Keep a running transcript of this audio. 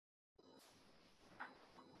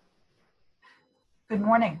Good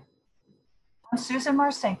morning. I'm Susan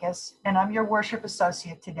Marcinkus, and I'm your worship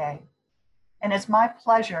associate today. And it's my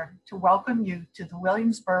pleasure to welcome you to the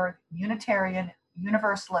Williamsburg Unitarian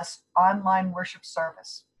Universalist online worship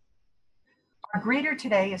service. Our greeter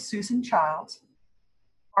today is Susan Childs.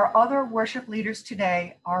 Our other worship leaders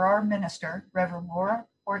today are our minister, Reverend Laura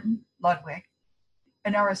Horton Ludwig,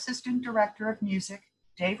 and our assistant director of music,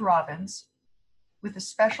 Dave Robbins, with a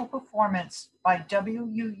special performance by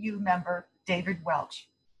WUU member David Welch.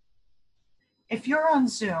 If you're on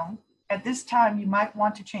Zoom, at this time you might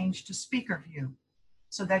want to change to speaker view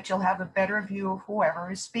so that you'll have a better view of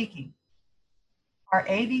whoever is speaking. Our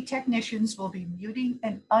AV technicians will be muting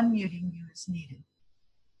and unmuting you as needed.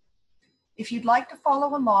 If you'd like to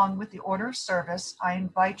follow along with the order of service, I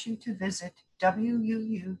invite you to visit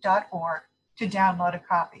wuu.org to download a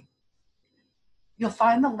copy. You'll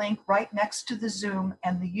find the link right next to the Zoom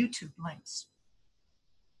and the YouTube links.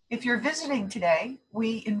 If you're visiting today,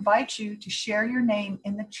 we invite you to share your name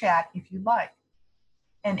in the chat if you like,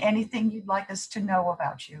 and anything you'd like us to know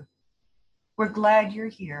about you. We're glad you're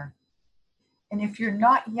here. And if you're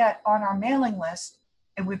not yet on our mailing list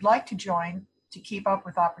and would like to join to keep up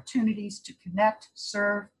with opportunities to connect,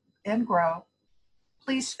 serve, and grow,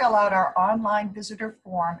 please fill out our online visitor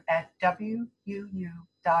form at wuu.org.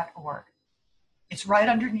 It's right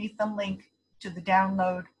underneath the link to the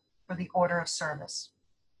download for the order of service.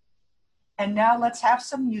 And now let's have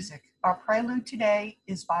some music. Our prelude today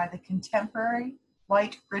is by the contemporary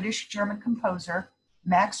white British-German composer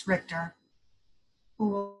Max Richter,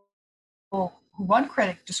 who one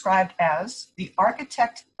critic described as the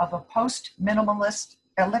architect of a post-minimalist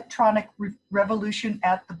electronic revolution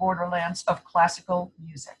at the borderlands of classical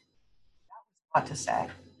music. That was a lot to say.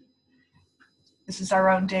 This is our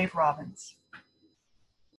own Dave Robbins.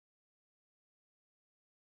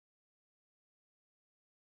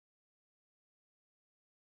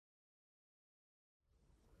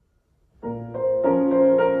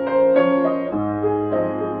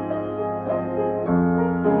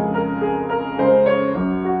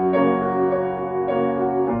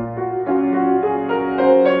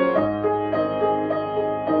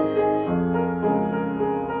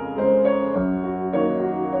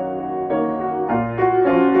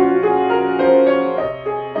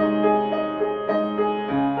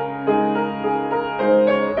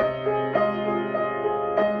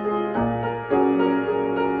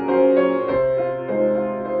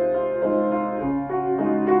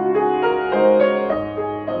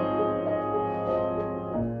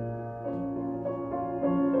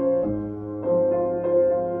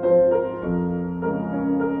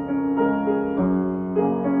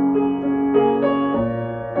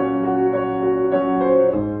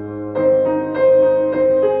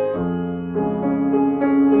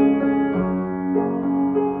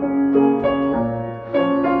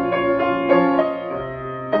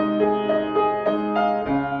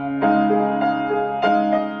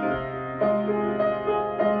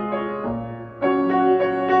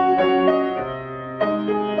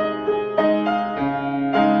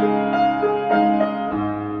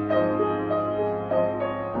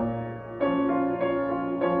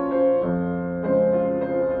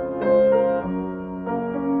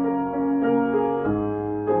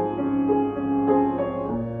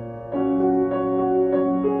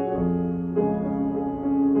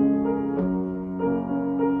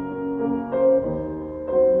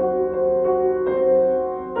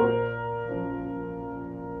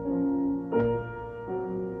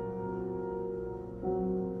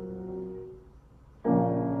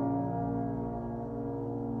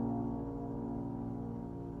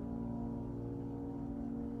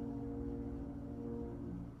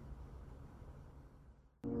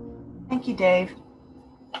 Thank you, Dave.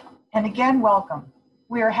 And again, welcome.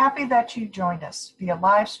 We are happy that you joined us via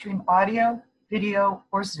live stream audio, video,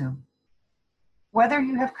 or Zoom. Whether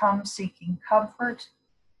you have come seeking comfort,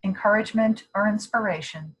 encouragement, or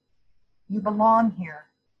inspiration, you belong here.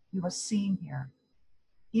 You are seen here.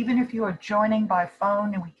 Even if you are joining by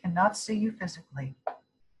phone and we cannot see you physically.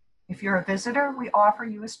 If you're a visitor, we offer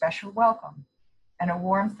you a special welcome and a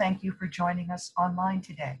warm thank you for joining us online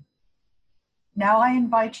today. Now I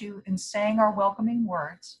invite you in saying our welcoming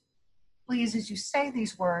words. Please, as you say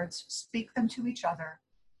these words, speak them to each other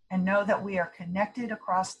and know that we are connected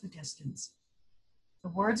across the distance. The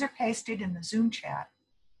words are pasted in the Zoom chat.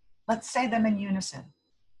 Let's say them in unison.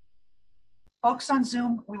 Folks on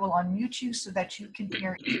Zoom, we will unmute you so that you can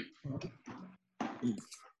hear each.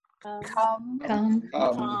 Come,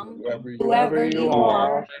 whoever you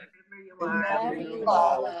are, whomever you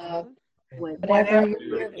love, whatever your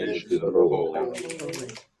your vision,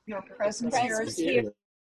 your presence here is here.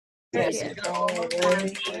 Yes. All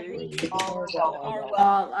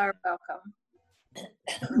are welcome.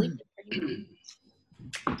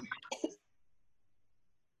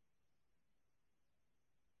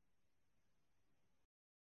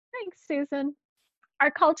 Thanks, Susan. Our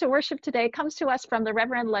call to worship today comes to us from the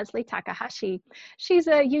Reverend Leslie Takahashi. She's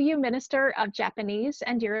a UU minister of Japanese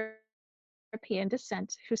and European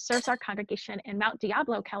descent who serves our congregation in Mount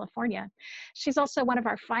Diablo, California. She's also one of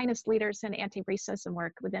our finest leaders in anti-racism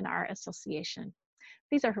work within our association.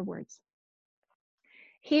 These are her words.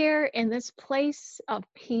 Here in this place of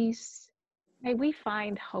peace, may we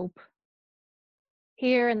find hope.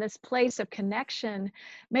 Here in this place of connection,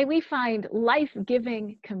 may we find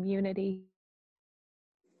life-giving community.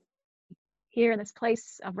 Here in this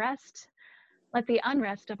place of rest, let the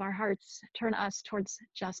unrest of our hearts turn us towards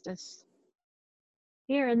justice.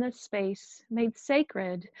 Here in this space, made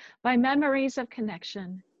sacred by memories of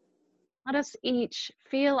connection, let us each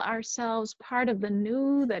feel ourselves part of the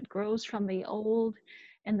new that grows from the old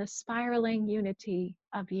in the spiraling unity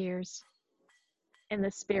of years. In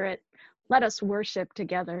the spirit, let us worship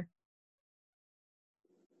together.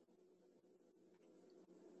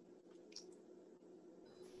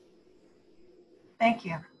 Thank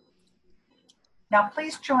you. Now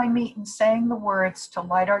please join me in saying the words to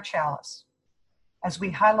light our chalice as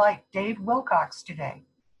we highlight Dave Wilcox today.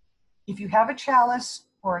 If you have a chalice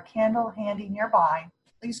or a candle handy nearby,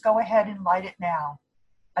 please go ahead and light it now.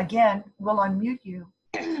 Again, we'll unmute you.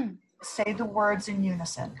 Say the words in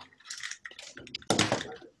unison.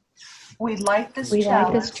 We light this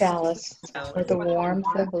chalice with the warmth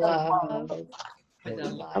of love,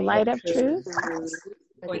 A light of truth,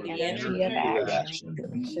 for the energy of action,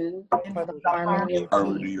 for the harmony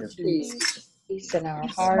of peace, peace in our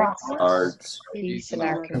hearts, peace in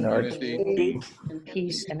our community,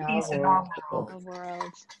 peace in our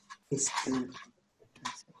world.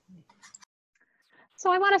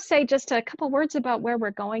 So I want to say just a couple words about where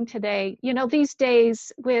we're going today. You know, these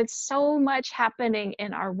days with so much happening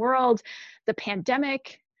in our world, the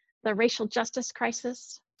pandemic, the racial justice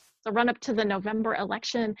crisis, the run up to the November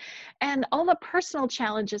election, and all the personal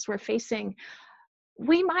challenges we're facing,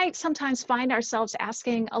 we might sometimes find ourselves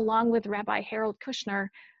asking, along with Rabbi Harold Kushner,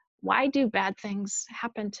 why do bad things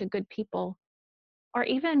happen to good people? Or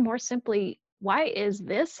even more simply, why is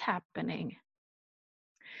this happening?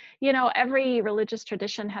 You know, every religious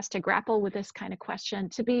tradition has to grapple with this kind of question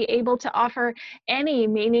to be able to offer any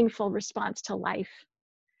meaningful response to life.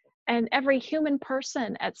 And every human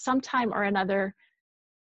person at some time or another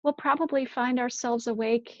will probably find ourselves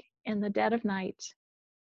awake in the dead of night,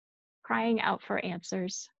 crying out for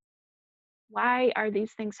answers. Why are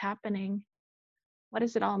these things happening? What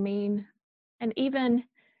does it all mean? And even,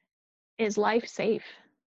 is life safe?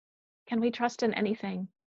 Can we trust in anything?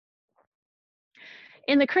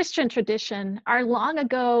 In the Christian tradition, our long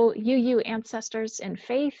ago UU ancestors in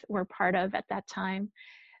faith were part of at that time,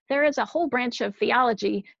 there is a whole branch of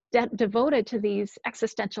theology devoted to these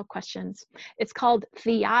existential questions. It's called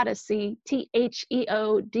theodicy, Theodicy,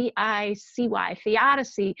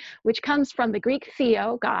 theodicy, which comes from the Greek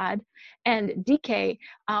theo, God, and dike,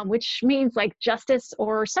 which means like justice,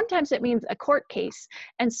 or sometimes it means a court case.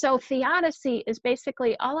 And so theodicy is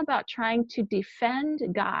basically all about trying to defend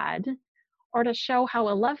God, or to show how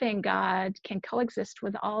a loving God can coexist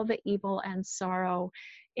with all the evil and sorrow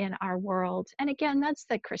in our world. And again, that's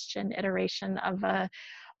the Christian iteration of a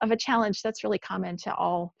challenge that's really common to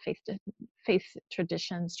all faith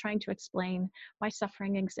traditions, trying to explain why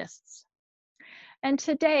suffering exists. And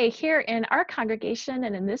today, here in our congregation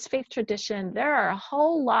and in this faith tradition, there are a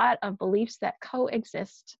whole lot of beliefs that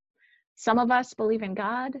coexist. Some of us believe in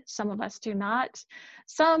God, some of us do not.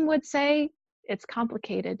 Some would say it's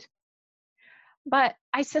complicated. But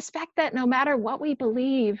I suspect that no matter what we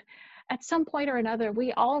believe, at some point or another,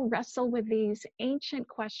 we all wrestle with these ancient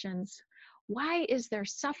questions. Why is there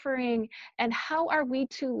suffering, and how are we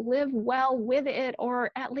to live well with it, or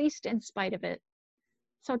at least in spite of it?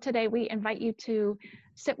 So today we invite you to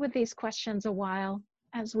sit with these questions a while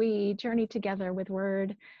as we journey together with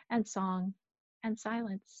word and song and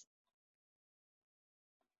silence.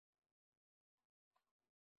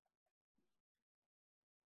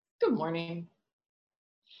 Good morning.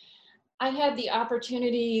 I had the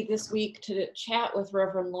opportunity this week to chat with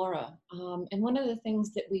Reverend Laura, and one of the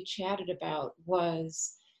things that we chatted about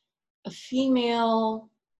was a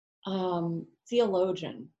female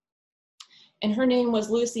theologian, and her name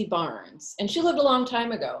was Lucy Barnes, and she lived a long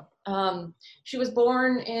time ago. She was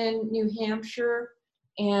born in New Hampshire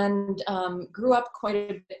and grew up quite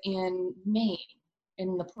a bit in Maine,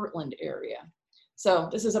 in the Portland area. So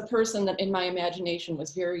this is a person that in my imagination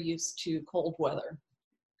was very used to cold weather.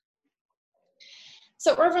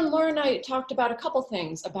 So Reverend Laura and I talked about a couple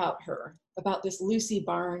things about her, about this Lucy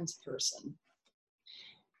Barnes person.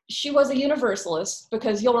 She was a Universalist,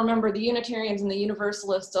 because you'll remember the Unitarians and the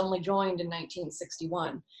Universalists only joined in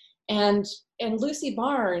 1961. And Lucy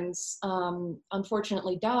Barnes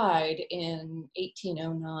unfortunately died in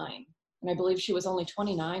 1809. And I believe she was only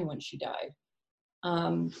 29 when she died.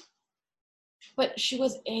 But she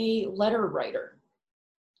was a letter writer,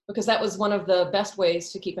 because that was one of the best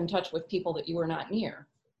ways to keep in touch with people that you were not near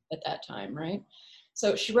at that time, right?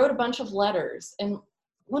 So she wrote a bunch of letters. And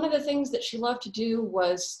one of the things that she loved to do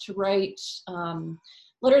was to write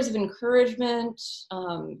letters of encouragement,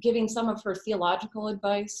 giving some of her theological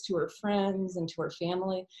advice to her friends and to her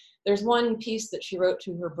family. There's one piece that she wrote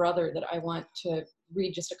to her brother that I want to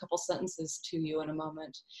read just a couple sentences to you in a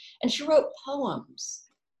moment. And she wrote poems.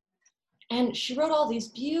 And she wrote all these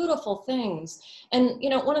beautiful things. And, you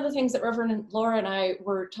know, one of the things that Reverend Laura and I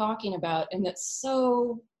were talking about, and that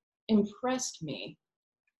so impressed me,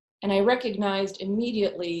 and I recognized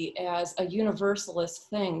immediately as a Universalist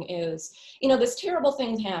thing, is, you know, this terrible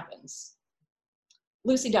thing happens.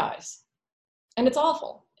 Lucy dies, and it's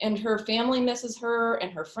awful. And her family misses her,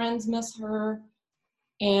 and her friends miss her.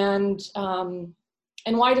 And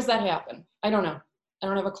why does that happen? I don't know. I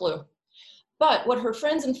don't have a clue. But what her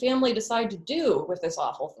friends and family decide to do with this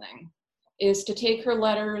awful thing is to take her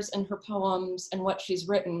letters and her poems and what she's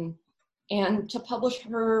written and to publish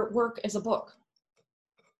her work as a book.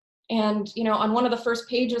 And, you know, on one of the first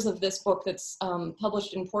pages of this book that's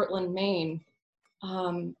published in Portland, Maine,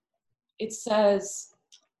 it says,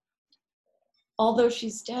 "Although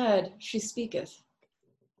she's dead, she speaketh."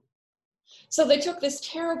 So they took this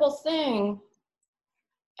terrible thing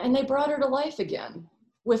and they brought her to life again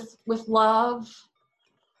with love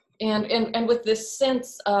and with this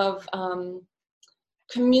sense of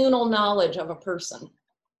communal knowledge of a person.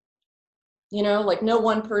 You know, like no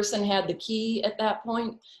one person had the key at that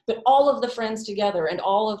point, but all of the friends together and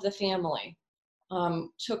all of the family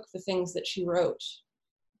took the things that she wrote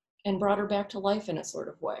and brought her back to life in a sort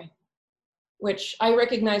of way, which I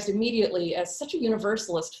recognized immediately as such a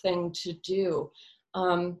Universalist thing to do.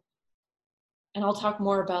 And I'll talk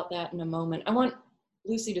more about that in a moment. I want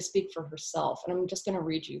Lucy to speak for herself, and I'm just going to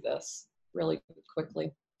read you this really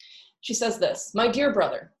quickly. She says this: "My dear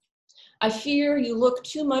brother, I fear you look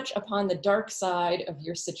too much upon the dark side of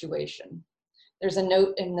your situation." There's a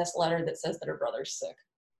note in this letter that says that her brother's sick.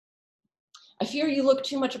 "I fear you look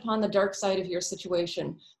too much upon the dark side of your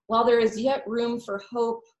situation. While there is yet room for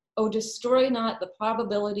hope, oh, destroy not the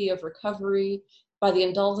probability of recovery by the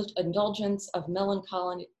indulgence of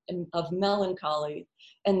melancholy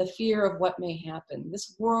and the fear of what may happen.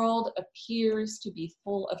 This world appears to be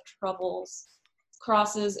full of troubles,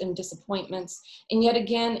 crosses, and disappointments, and yet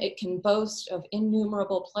again it can boast of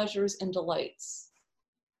innumerable pleasures and delights,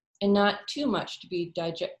 and not too much to be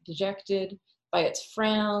dejected by its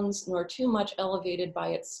frowns, nor too much elevated by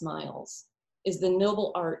its smiles, is the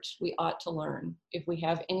noble art we ought to learn if we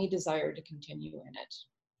have any desire to continue in it."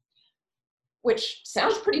 Which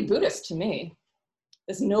sounds pretty Buddhist to me,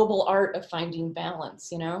 this noble art of finding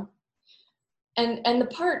balance, you know? And the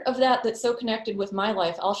part of that that's so connected with my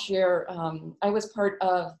life, I'll share. I was part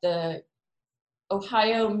of the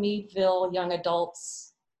Ohio Meadville Young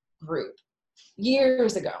Adults group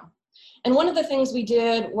years ago. And one of the things we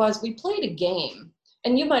did was we played a game,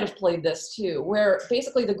 and you might have played this too, where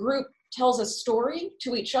basically the group tells a story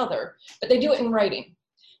to each other, but they do it in writing.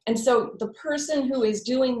 And so the person who is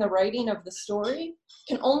doing the writing of the story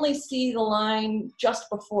can only see the line just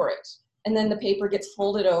before it. And then the paper gets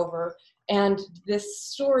folded over and this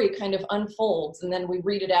story kind of unfolds, and then we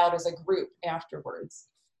read it out as a group afterwards.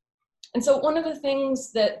 And so one of the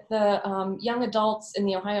things that the young adults in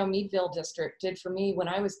the Ohio Meadville district did for me when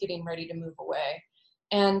I was getting ready to move away,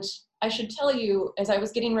 and I should tell you, as I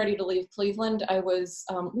was getting ready to leave Cleveland, I was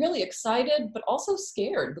really excited, but also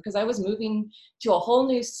scared because I was moving to a whole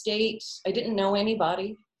new state. I didn't know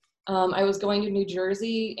anybody. I was going to New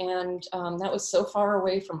Jersey, and that was so far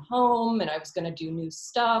away from home, and I was going to do new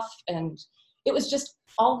stuff, and it was just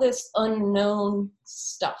all this unknown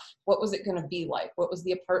stuff. What was it going to be like? What was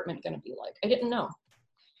the apartment going to be like? I didn't know.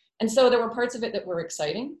 And so there were parts of it that were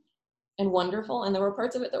exciting and wonderful, and there were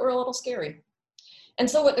parts of it that were a little scary. And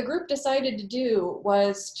so what the group decided to do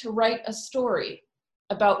was to write a story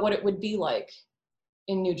about what it would be like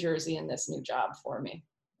in New Jersey in this new job for me.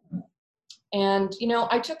 And, you know,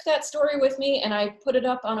 I took that story with me and I put it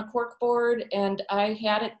up on a cork board, and I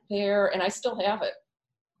had it there, and I still have it.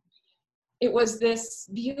 It was this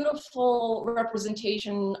beautiful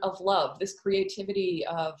representation of love, this creativity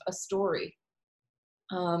of a story.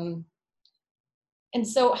 And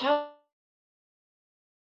so how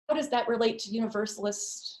does that relate to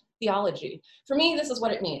Universalist theology? For me, this is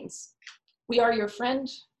what it means. We are your friend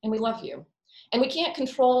and we love you. And we can't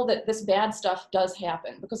control that this bad stuff does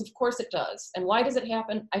happen, because of course it does. And why does it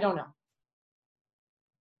happen? I don't know.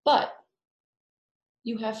 But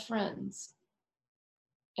you have friends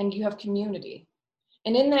and you have community.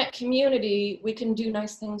 And in that community, we can do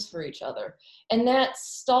nice things for each other. And that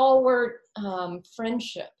stalwart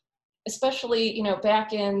friendship, especially, you know,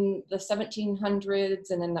 back in the 1700s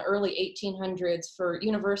and in the early 1800s for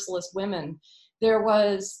Universalist women, there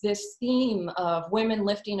was this theme of women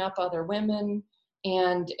lifting up other women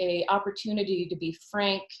and a opportunity to be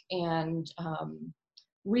frank and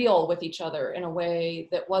real with each other in a way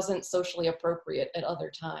that wasn't socially appropriate at other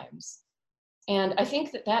times. And I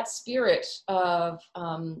think that that spirit of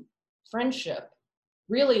friendship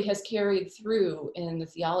really has carried through in the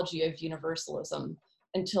theology of Universalism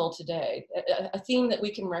until today, a theme that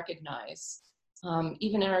we can recognize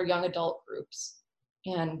even in our young adult groups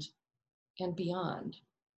and beyond.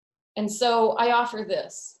 And so I offer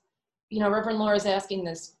this. You know, Reverend Laura is asking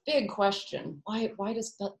this big question: why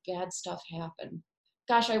does bad stuff happen?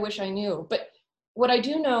 Gosh, I wish I knew. But what I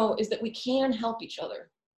do know is that we can help each other.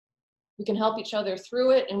 We can help each other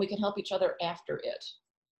through it, and we can help each other after it.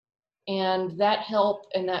 And that help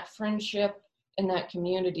and that friendship and that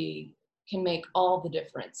community can make all the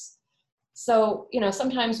difference. So, you know,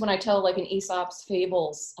 sometimes when I tell like an Aesop's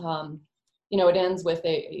fables, you know, it ends with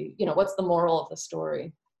you know, what's the moral of the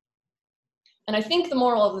story? And I think the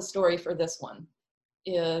moral of the story for this one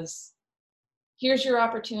is, here's your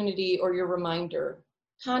opportunity or your reminder.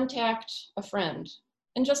 Contact a friend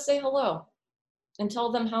and just say hello and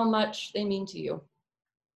tell them how much they mean to you.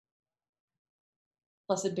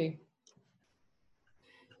 Blessed be.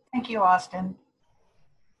 Thank you, Austin.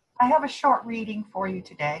 I have a short reading for you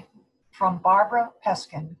today from Barbara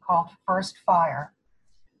Peskin called First Fire.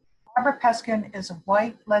 Barbara Peskin is a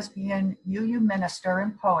white lesbian UU minister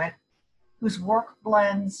and poet whose work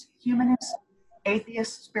blends humanist,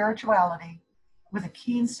 atheist spirituality with a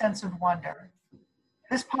keen sense of wonder.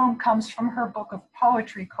 This poem comes from her book of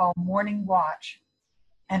poetry called Morning Watch,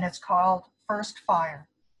 and it's called First Fire.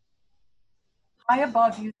 High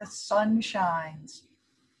above you the sun shines,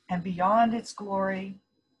 and beyond its glory,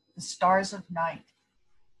 the stars of night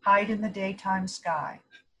hide in the daytime sky.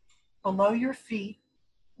 Below your feet,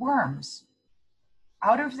 worms.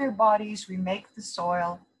 Out of their bodies remake the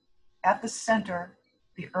soil. At the center,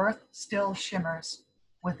 the earth still shimmers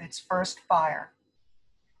with its first fire.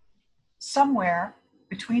 Somewhere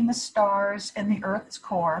between the stars and the earth's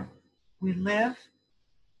core, we live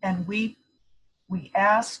and weep, we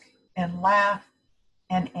ask and laugh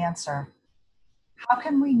and answer. How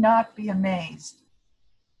can we not be amazed?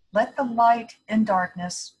 Let the light and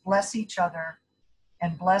darkness bless each other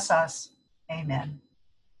and bless us. Amen.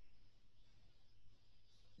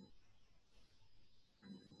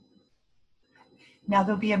 Now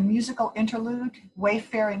there'll be a musical interlude,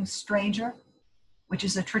 Wayfaring Stranger, which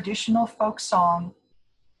is a traditional folk song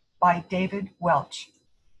by David Welch.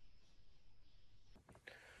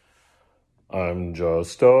 I'm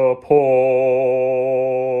just a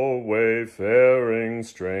poor wayfaring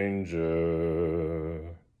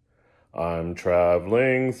stranger. I'm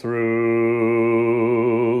traveling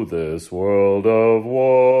through this world of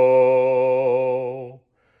woe.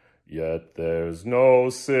 Yet there's no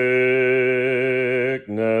sickness,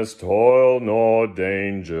 toil, nor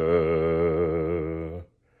danger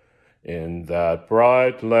in that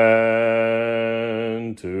bright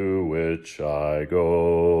land to which I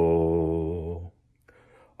go.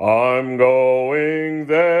 I'm going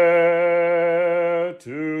there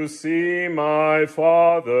to see my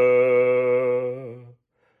Father.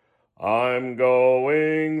 I'm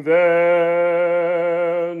going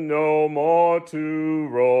there no more to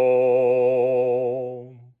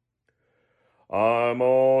roam. I'm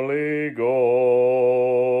only going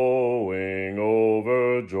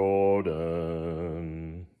over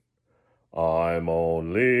Jordan. I'm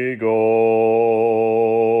only going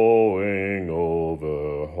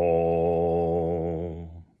over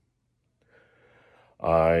home.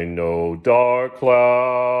 I know dark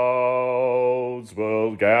clouds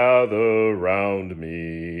will gather round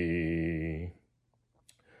me.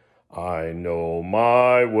 I know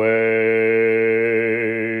my way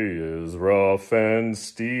is rough and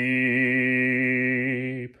steep,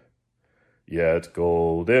 yet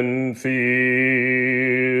golden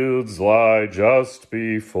fields lie just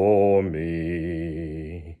before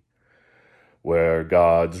me, where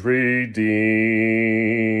God's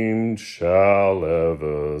redeemed shall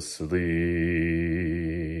ever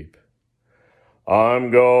sleep.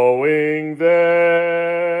 I'm going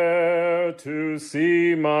there to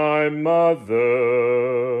see my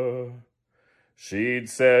mother. She'd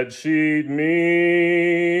said she'd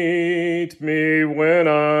meet me when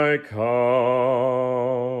I come.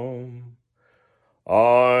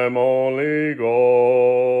 I'm only going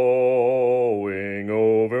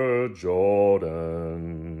over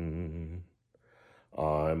Jordan.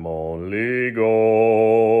 I'm only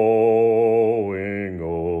going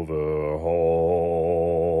over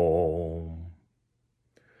home.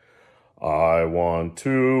 I want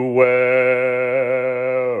to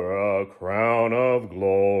wear a crown of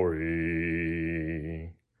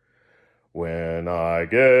glory when I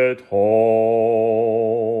get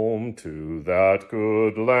home to that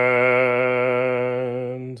good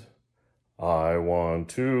land. I want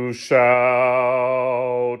to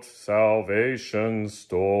shout salvation's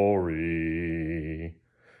story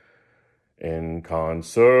in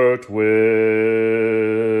concert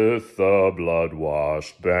with the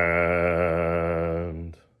blood-washed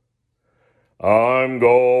band. I'm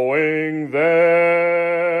going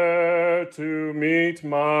there to meet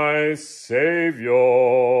my Savior,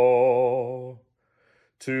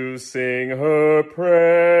 to sing her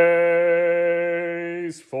praise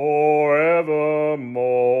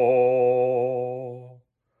forevermore.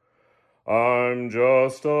 I'm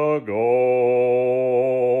just a going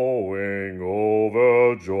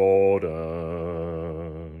over Jordan.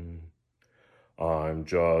 I'm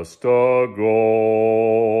just a going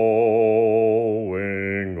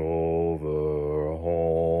over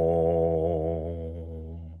home.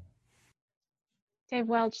 Dave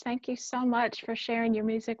Welch, thank you so much for sharing your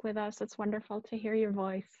music with us. It's wonderful to hear your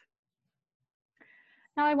voice.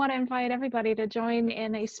 Now I want to invite everybody to join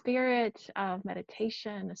in a spirit of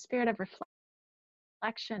meditation, a spirit of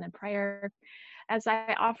reflection and prayer, as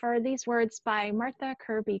I offer these words by Martha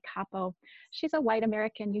Kirby Capo. She's a white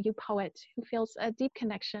American UU poet who feels a deep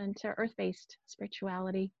connection to earth-based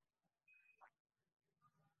spirituality.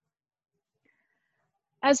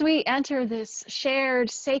 As we enter this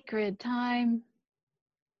shared sacred time,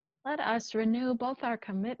 let us renew both our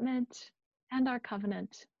commitment and our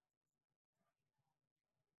covenant.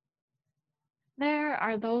 There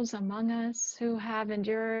are those among us who have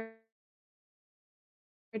endured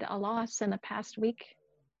a loss in the past week.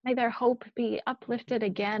 May their hope be uplifted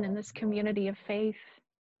again in this community of faith.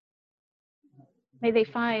 May they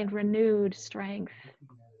find renewed strength.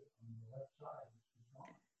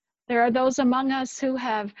 There are those among us who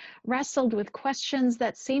have wrestled with questions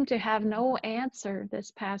that seem to have no answer this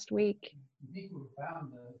past week.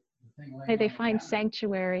 May they find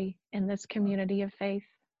sanctuary in this community of faith.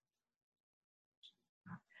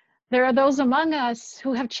 There are those among us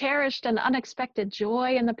who have cherished an unexpected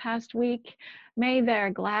joy in the past week. May their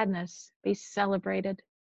gladness be celebrated.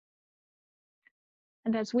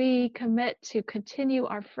 And as we commit to continue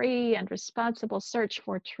our free and responsible search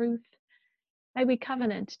for truth, may we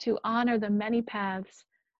covenant to honor the many paths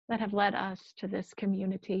that have led us to this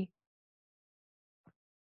community.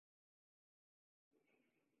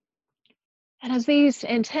 And as these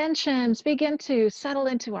intentions begin to settle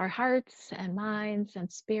into our hearts and minds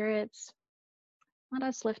and spirits, let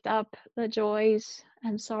us lift up the joys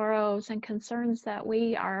and sorrows and concerns that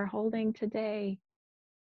we are holding today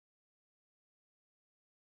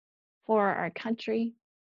for our country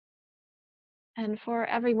and for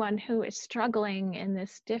everyone who is struggling in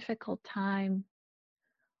this difficult time.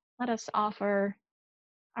 Let us offer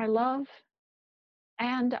our love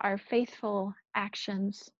and our faithful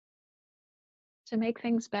actions to make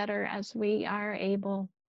things better as we are able.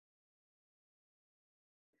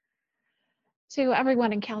 To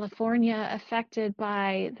everyone in California affected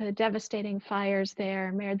by the devastating fires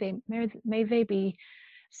there, may they be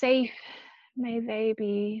safe, may they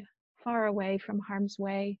be far away from harm's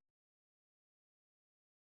way.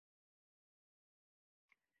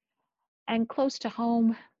 And close to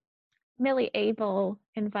home, Millie Abel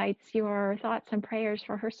invites your thoughts and prayers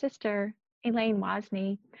for her sister, Elaine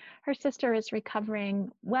Wozni. Her sister is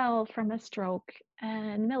recovering well from a stroke,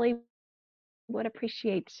 and Millie would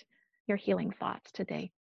appreciate your healing thoughts today.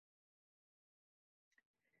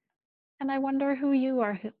 And I wonder who you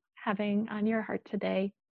are having on your heart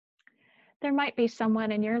today. There might be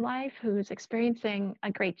someone in your life who's experiencing a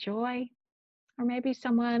great joy, or maybe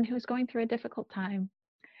someone who's going through a difficult time.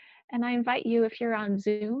 And I invite you, if you're on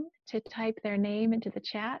Zoom, to type their name into the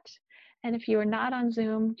chat. And if you are not on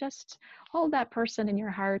Zoom, just hold that person in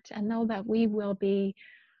your heart and know that we will be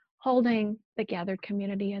holding the gathered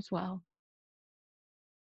community as well.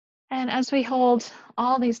 And as we hold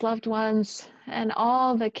all these loved ones and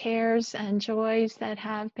all the cares and joys that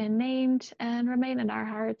have been named and remain in our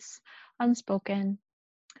hearts unspoken,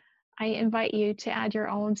 I invite you to add your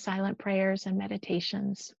own silent prayers and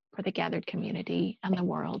meditations for the gathered community and the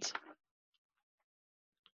world.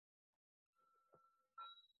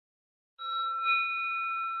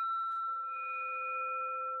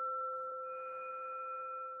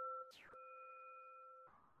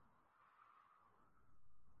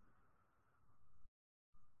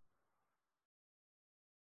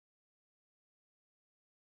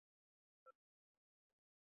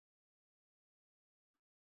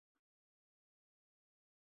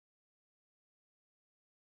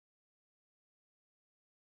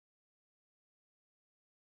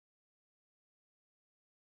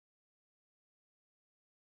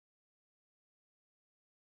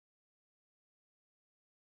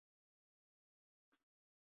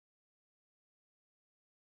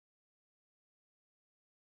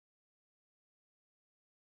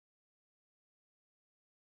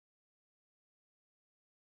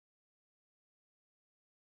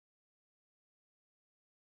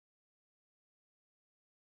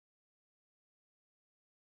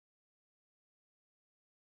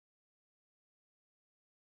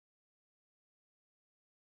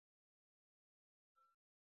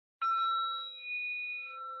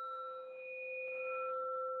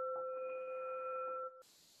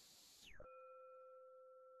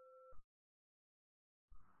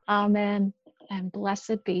 Amen, and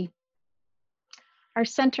blessed be. Our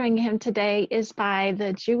centering hymn today is by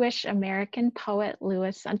the Jewish American poet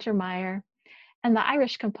Louis Untermeyer and the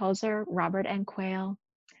Irish composer Robert N. Quayle.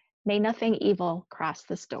 May nothing evil cross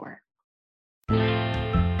this door.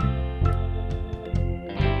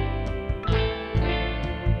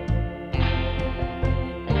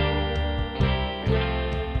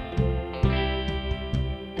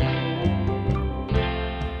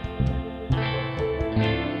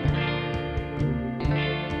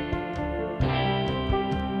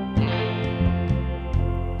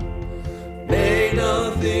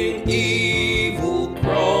 Nothing evil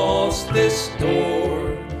cross this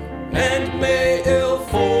door, and may ill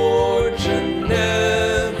fortune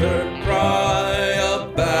never pry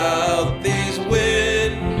about these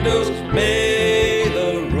windows. May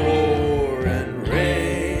the roar and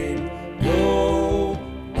rain go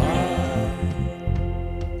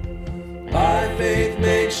by faith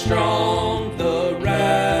made strong, the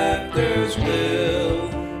rafters will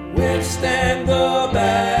withstand the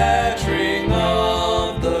battering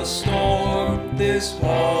of the storm. This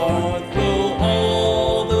hearth will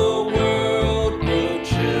all the world will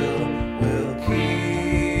chill, will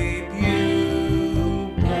keep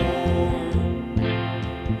you warm.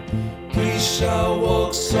 Peace shall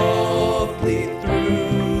walk softly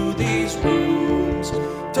through these rooms,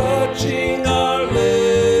 touching our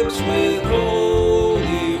lips with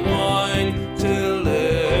holy wine, till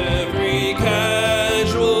every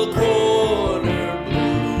casual corner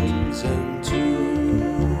blooms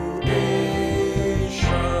into a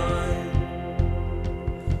shrine.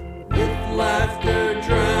 With laughter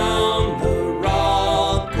drown the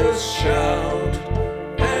raucous shout,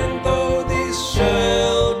 and though these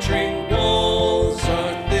sheltering walls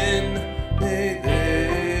are thin, may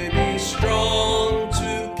they be strong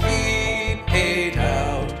to keep hate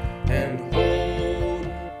out and hold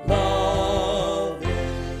love in.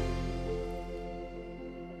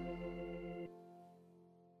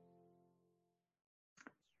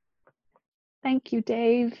 Thank you,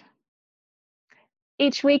 Dave.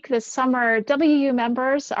 Each week this summer, WU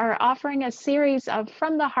members are offering a series of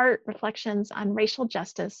From the Heart reflections on racial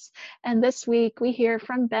justice. And this week we hear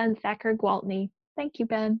from Ben Thacker Gwaltney. Thank you,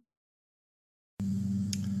 Ben.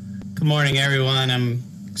 Good morning, everyone. I'm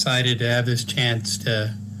excited to have this chance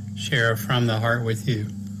to share From the Heart with you.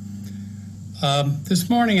 This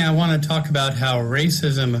morning I want to talk about how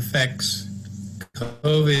racism affects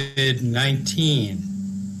COVID-19.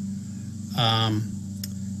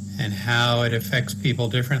 And how it affects people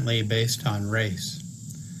differently based on race.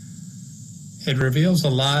 It reveals a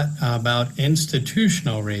lot about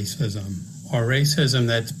institutional racism, or racism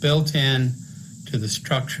that's built in to the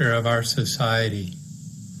structure of our society.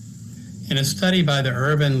 In a study by the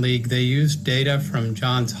Urban League, they used data from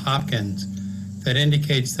Johns Hopkins that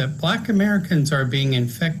indicates that Black Americans are being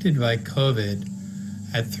infected by COVID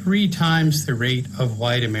at 3 times the rate of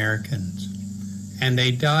white Americans. And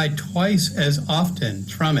they die twice as often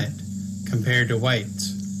from it compared to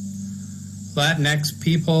whites. Latinx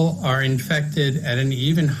people are infected at an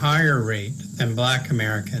even higher rate than Black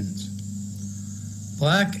Americans.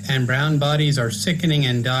 Black and brown bodies are sickening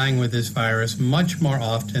and dying with this virus much more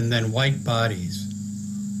often than white bodies.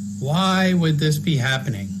 Why would this be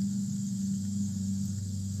happening?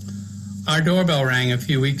 Our doorbell rang a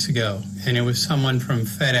few weeks ago, and it was someone from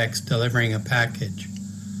FedEx delivering a package.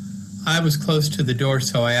 I was close to the door,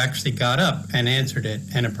 so I actually got up and answered it,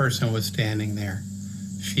 and a person was standing there.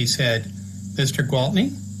 She said, "Mr.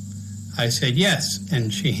 Gwaltney?" I said, "Yes,"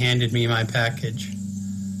 and she handed me my package.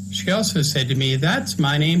 She also said to me, "That's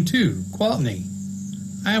my name too, Gwaltney.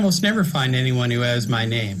 I almost never find anyone who has my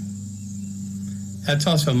name." That's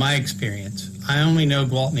also my experience. I only know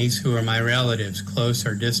Gwaltneys who are my relatives, close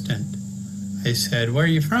or distant. I said, "Where are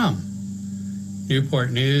you from?"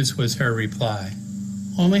 "Newport News," was her reply.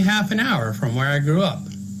 "Only half an hour from where I grew up,"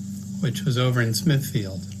 which was over in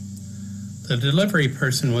Smithfield. The delivery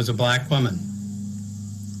person was a black woman.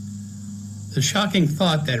 The shocking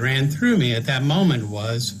thought that ran through me at that moment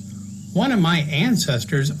was, one of my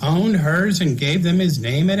ancestors owned hers and gave them his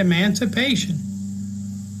name at emancipation.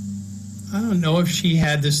 I don't know if she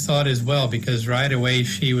had this thought as well, because right away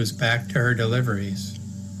she was back to her deliveries.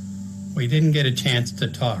 We didn't get a chance to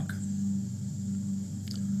talk.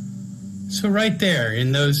 So right there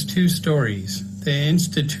in those two stories, the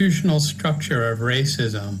institutional structure of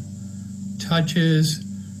racism touches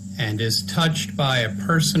and is touched by a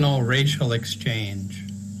personal racial exchange.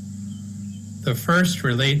 The first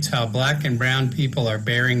relates how black and brown people are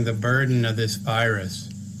bearing the burden of this virus,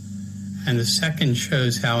 and the second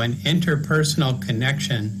shows how an interpersonal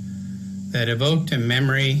connection that evoked a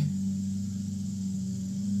memory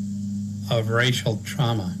of racial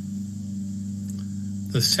trauma.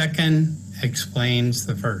 The second explains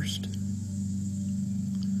the first.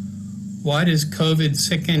 Why does COVID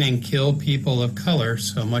sicken and kill people of color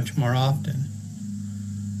so much more often?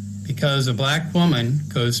 Because a black woman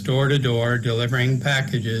goes door to door delivering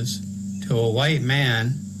packages to a white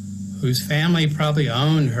man whose family probably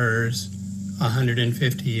owned hers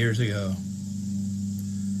 150 years ago.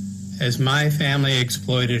 As my family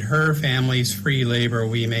exploited her family's free labor,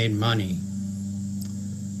 we made money.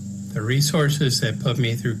 The resources that put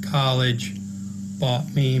me through college,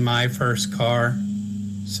 bought me my first car,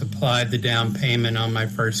 supplied the down payment on my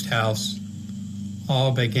first house,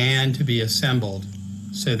 all began to be assembled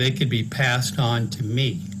so they could be passed on to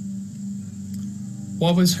me.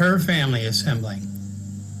 What was her family assembling?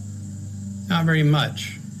 Not very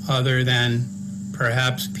much, other than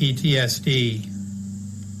perhaps PTSD,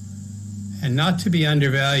 and not to be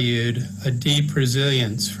undervalued, a deep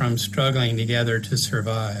resilience from struggling together to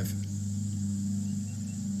survive.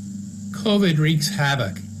 COVID wreaks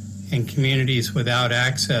havoc in communities without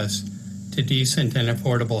access to decent and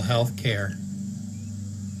affordable health care,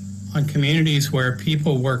 on communities where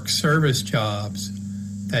people work service jobs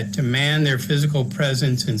that demand their physical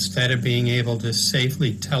presence instead of being able to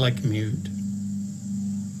safely telecommute,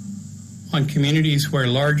 on communities where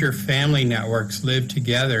larger family networks live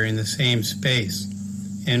together in the same space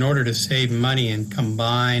in order to save money and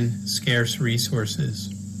combine scarce resources.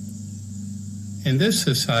 In this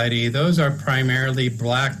society, those are primarily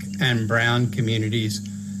black and brown communities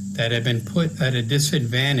that have been put at a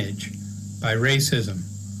disadvantage by racism,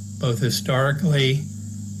 both historically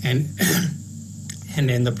and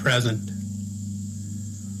in the present.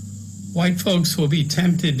 White folks will be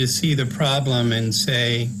tempted to see the problem and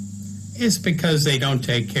say, it's because they don't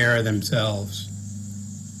take care of themselves.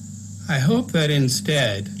 I hope that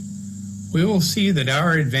instead, we will see that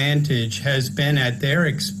our advantage has been at their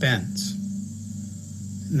expense,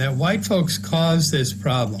 and that white folks caused this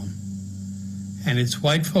problem, and it's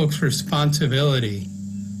white folks' responsibility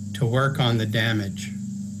to work on the damage.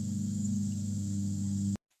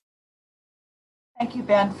 Thank you,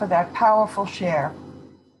 Ben, for that powerful share.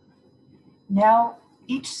 Now,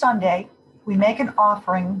 each Sunday, we make an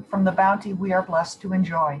offering from the bounty we are blessed to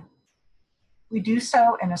enjoy. We do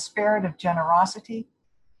so in a spirit of generosity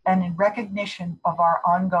and in recognition of our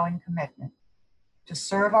ongoing commitment to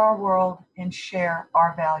serve our world and share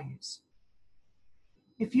our values.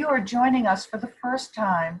 If you are joining us for the first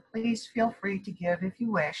time, please feel free to give if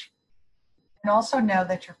you wish, and also know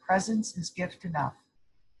that your presence is gift enough.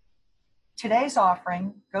 Today's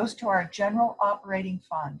offering goes to our general operating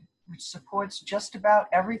fund, which supports just about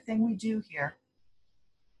everything we do here.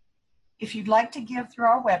 If you'd like to give through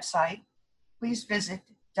our website, please visit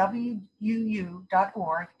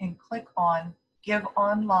WUU.org and click on Give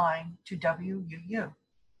Online to WUU.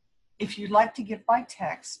 If you'd like to give by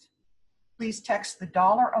text, please text the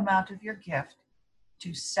dollar amount of your gift to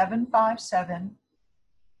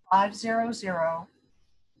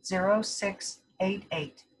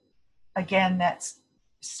 757-500-0688. Again, that's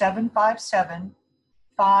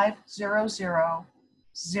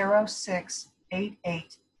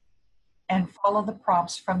 757-500-0688, and follow the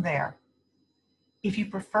prompts from there. If you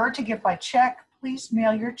prefer to give by check, please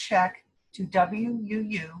mail your check to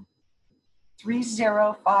WUU,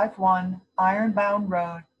 3051 Ironbound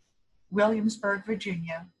Road, Williamsburg,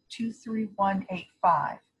 Virginia,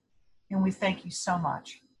 23185. And we thank you so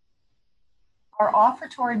much. Our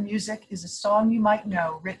offertory music is a song you might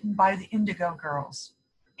know written by the Indigo Girls,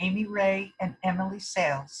 Amy Ray and Emily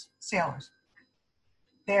Sailors.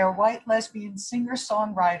 They are white lesbian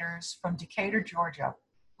singer-songwriters from Decatur, Georgia,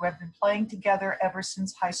 who have been playing together ever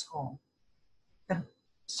since high school. The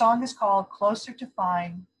song is called Closer to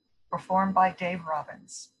Fine, performed by Dave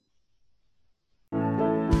Robbins.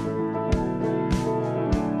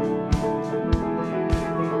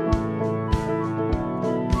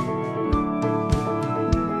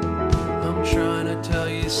 I'm trying to tell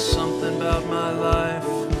you something about my life.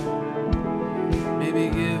 Maybe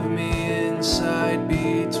give me insight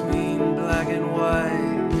between black and white.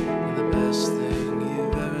 And the best thing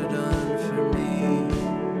you've ever done for me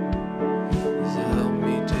is to help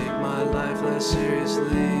me take my life less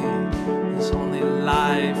seriously. It's only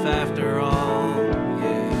life after all,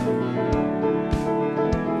 yeah.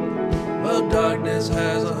 Well, darkness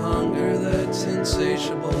has a hunger that's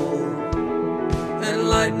insatiable, and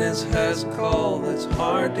lightness has a call that's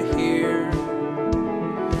hard to hear.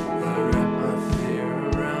 I wrap my fear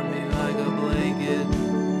around me like a blanket.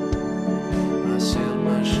 I sailed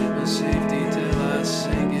my ship of safety till I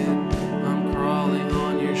sank it. I'm crawling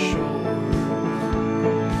on your shore.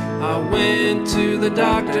 I went to the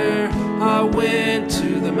doctor, I went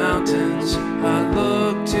to the mountains, I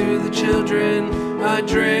looked to the children, I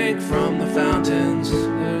drank from the fountains.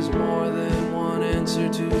 There's more than one answer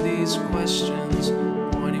to these questions,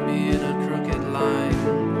 pointing me in a crooked line.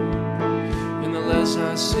 And the less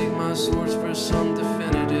I seek my source for some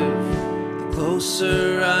definitive, the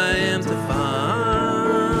closer I am to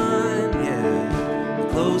find, yeah. The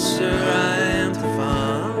closer I am to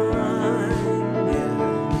find, yeah.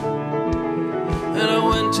 And I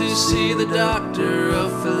went to see the doctor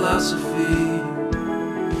of philosophy,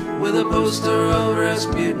 with a poster of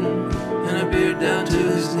Rasputin and a beard down to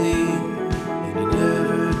his knee. And he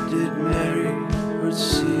never did marry or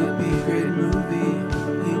see a B-grade movie.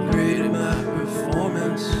 He graded my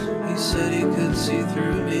performance. He said he could see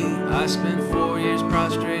through me. I spent 4 years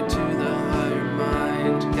prostrate to the higher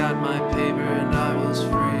mind, got my paper and I was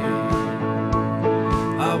free.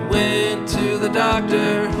 I went to the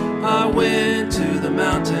doctor, I went to the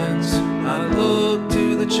mountains, I looked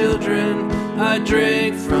to the children, I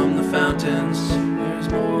drank from the fountains. There's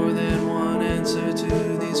more than one answer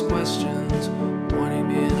to these questions, pointing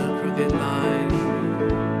me in a crooked line.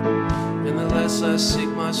 And the less I seek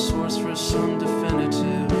my source for some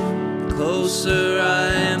definitive, the closer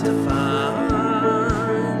I am to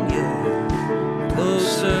find, yeah. The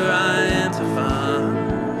closer I am to find,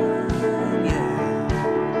 yeah.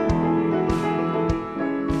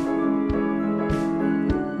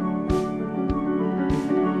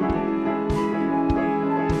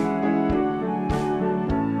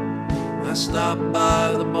 I stopped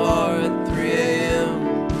by the bar at 3 a.m.,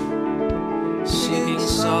 seeking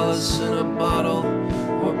solace in a bottle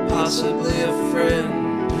or possibly a friend.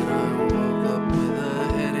 And I woke up with a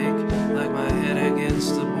headache, like my head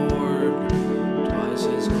against the board, twice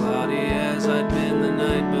as cloudy as I'd been the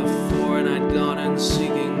night before, and I'd gone in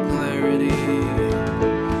seeking clarity.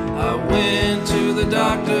 I went to the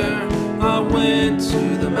doctor, I went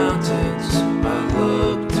to the mountains, I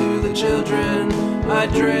looked to the children, I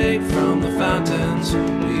drank from the fountains.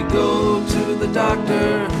 We go to the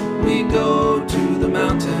doctor, we go to the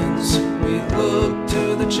mountains, we look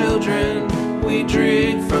to the children, we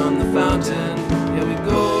drink from the fountain. Yeah, we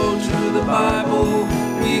go to the Bible,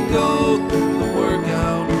 we go through the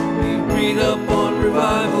workout, we read up on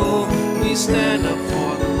revival, we stand up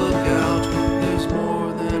for the lookout. There's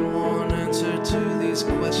more than one answer to these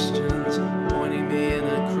questions, pointing me in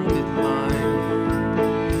a crooked line.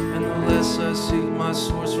 And the less I seek my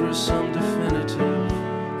source for some definitive,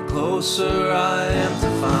 the closer I am to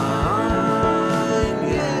find,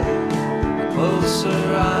 yeah. The closer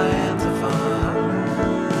I am to find,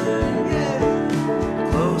 yeah. The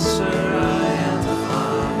closer I am to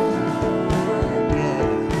find, yeah.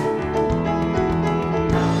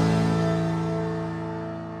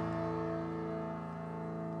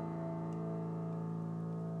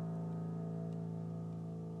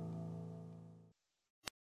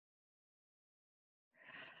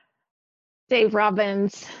 Dave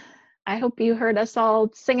Robbins, I hope you heard us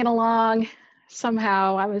all singing along.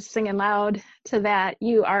 Somehow I was singing loud to that.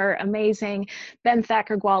 You are amazing. Ben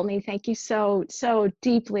Thacker Gwaltney, thank you so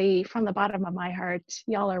deeply from the bottom of my heart.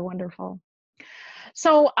 Y'all are wonderful.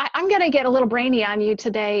 So I'm going to get a little brainy on you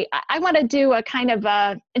today. I want to do a kind of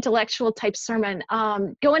intellectual type sermon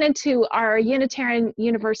going into our Unitarian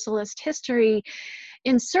Universalist history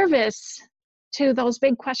in service to those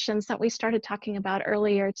big questions that we started talking about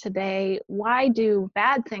earlier today. Why do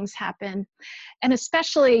bad things happen? And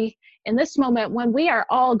especially in this moment when we are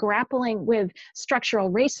all grappling with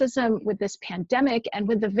structural racism, with this pandemic, and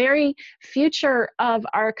with the very future of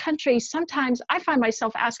our country, sometimes I find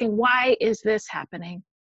myself asking, why is this happening?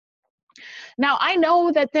 Now, I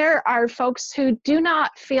know that there are folks who do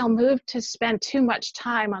not feel moved to spend too much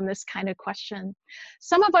time on this kind of question.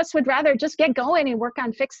 Some of us would rather just get going and work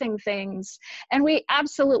on fixing things. And we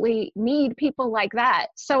absolutely need people like that.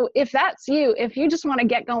 So if that's you, if you just want to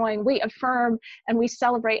get going, we affirm and we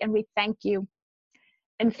celebrate and we thank you.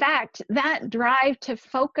 In fact, that drive to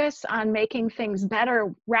focus on making things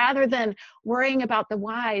better rather than worrying about the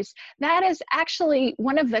whys, that is actually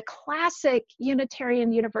one of the classic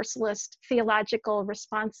Unitarian Universalist theological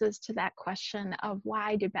responses to that question of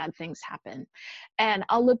why do bad things happen? And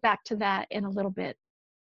I'll look back to that in a little bit.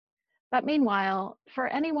 But meanwhile, for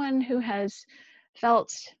anyone who has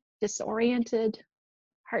felt disoriented,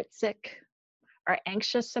 heartsick, or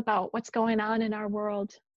anxious about what's going on in our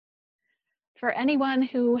world, for anyone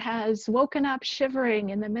who has woken up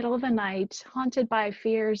shivering in the middle of the night, haunted by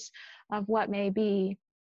fears of what may be,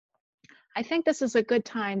 I think this is a good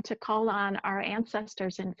time to call on our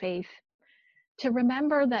ancestors in faith to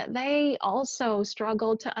remember that they also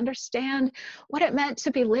struggled to understand what it meant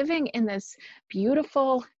to be living in this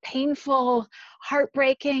beautiful, painful,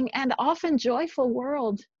 heartbreaking, and often joyful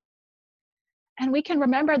world. And we can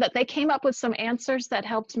remember that they came up with some answers that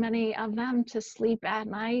helped many of them to sleep at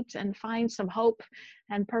night and find some hope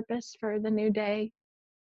and purpose for the new day.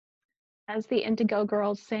 As the Indigo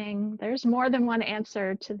Girls sing, there's more than one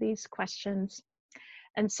answer to these questions.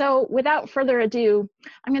 And so without further ado,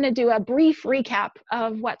 I'm going to do a brief recap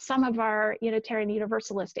of what some of our Unitarian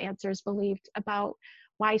Universalist answers believed about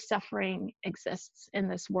why suffering exists in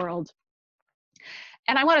this world.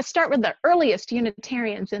 And I want to start with the earliest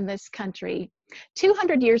Unitarians in this country.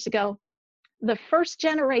 200 years ago, the first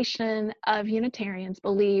generation of Unitarians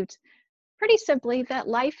believed pretty simply that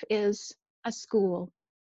life is a school.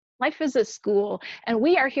 Life is a school, and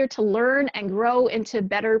we are here to learn and grow into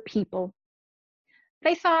better people.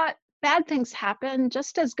 They thought bad things happen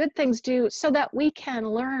just as good things do so that we can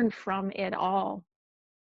learn from it all.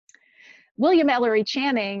 William Ellery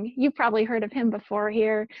Channing, you've probably heard of him before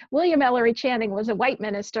here. William Ellery Channing was a white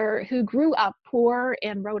minister who grew up poor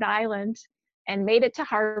in Rhode Island and made it to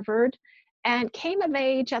Harvard and came of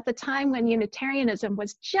age at the time when Unitarianism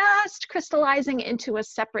was just crystallizing into a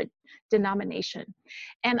separate denomination.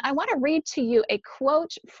 And I want to read to you a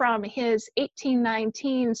quote from his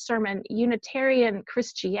 1819 sermon, Unitarian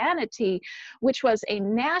Christianity, which was a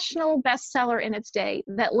national bestseller in its day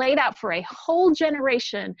that laid out for a whole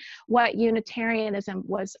generation what Unitarianism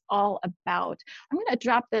was all about. I'm going to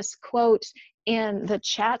drop this quote in the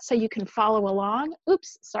chat so you can follow along.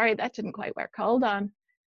 Oops, sorry, that didn't quite work. Hold on.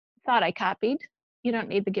 Thought I copied. You don't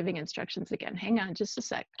need the giving instructions again. Hang on just a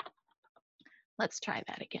sec. Let's try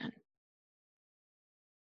that again.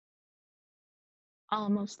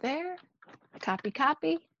 Almost there. Copy,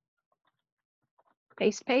 copy.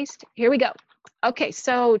 Paste, paste. Here we go. Okay,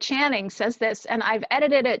 so Channing says this, and I've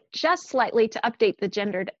edited it just slightly to update the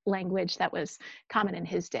gendered language that was common in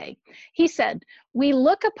his day. He said, "We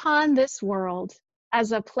look upon this world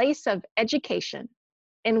as a place of education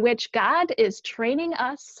in which God is training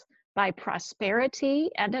us by prosperity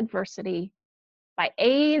and adversity, by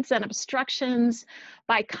aids and obstructions,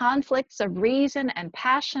 by conflicts of reason and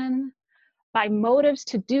passion, by motives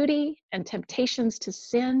to duty and temptations to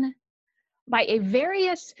sin, by a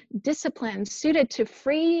various discipline suited to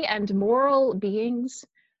free and moral beings,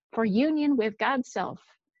 for union with God's self,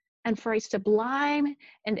 and for a sublime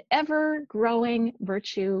and ever-growing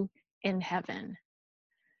virtue in heaven."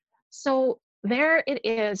 So there it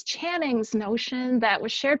is, Channing's notion that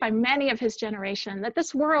was shared by many of his generation, that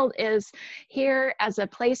this world is here as a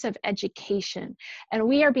place of education, and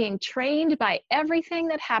we are being trained by everything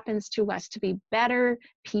that happens to us to be better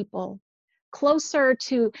people, closer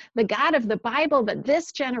to the God of the Bible that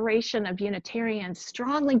this generation of Unitarians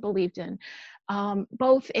strongly believed in,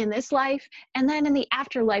 both in this life and then in the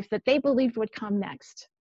afterlife that they believed would come next.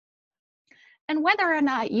 And whether or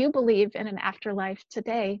not you believe in an afterlife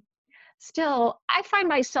today, still, I find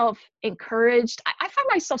myself encouraged. I find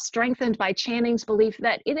myself strengthened by Channing's belief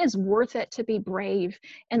that it is worth it to be brave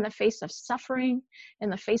in the face of suffering,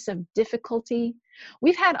 in the face of difficulty.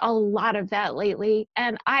 We've had a lot of that lately,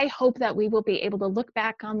 and I hope that we will be able to look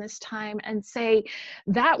back on this time and say,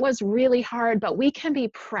 that was really hard, but we can be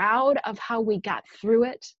proud of how we got through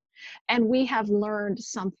it, and we have learned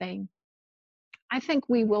something. I think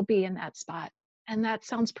we will be in that spot, and that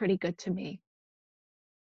sounds pretty good to me.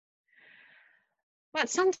 But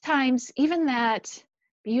sometimes even that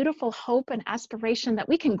beautiful hope and aspiration that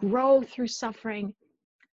we can grow through suffering,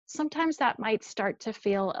 sometimes that might start to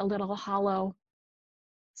feel a little hollow.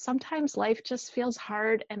 Sometimes life just feels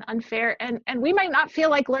hard and unfair, and we might not feel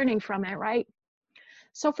like learning from it, right?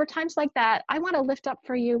 So for times like that, I want to lift up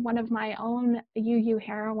for you one of my own UU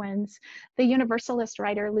heroines, the Universalist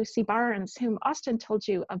writer Lucy Barnes, whom Austin told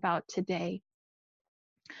you about today.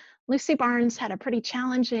 Lucy Barnes had a pretty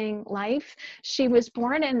challenging life. She was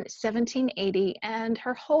born in 1780, and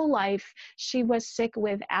her whole life she was sick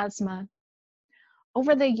with asthma.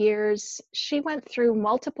 Over the years, she went through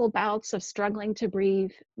multiple bouts of struggling to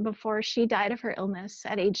breathe before she died of her illness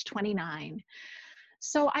at age 29.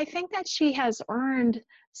 So I think that she has earned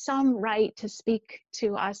some right to speak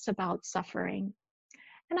to us about suffering.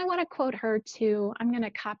 And I want to quote her too. I'm going to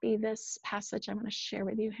copy this passage I'm going to share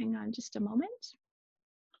with you. Hang on just a moment.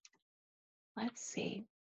 Let's see.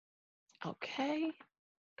 Okay,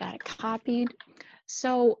 got it copied.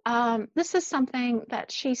 So this is something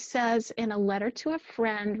that she says in a letter to a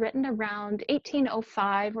friend written around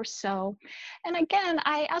 1805 or so. And again,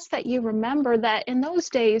 I ask that you remember that in those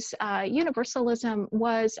days, Universalism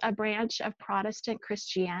was a branch of Protestant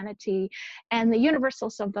Christianity, and the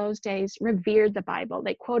Universalists of those days revered the Bible.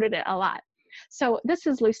 They quoted it a lot. So this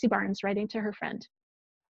is Lucy Barnes writing to her friend.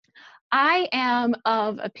 I am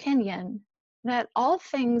of opinion that all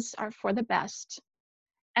things are for the best,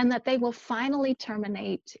 and that they will finally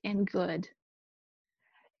terminate in good.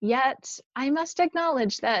 Yet I must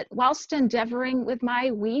acknowledge that whilst endeavoring with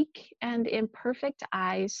my weak and imperfect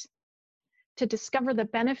eyes to discover the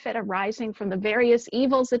benefit arising from the various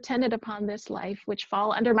evils attendant upon this life, which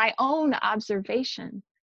fall under my own observation,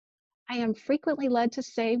 I am frequently led to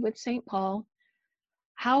say with St. Paul,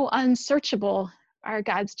 how unsearchable are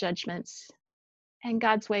God's judgments, and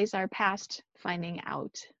God's ways are past finding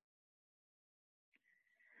out.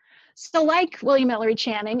 So like William Ellery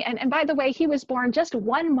Channing, and by the way, he was born just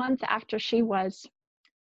 1 month after she was,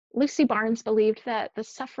 Lucy Barnes believed that the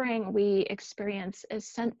suffering we experience is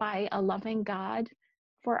sent by a loving God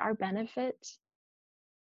for our benefit.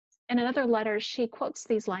 In another letter, she quotes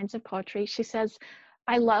these lines of poetry. She says,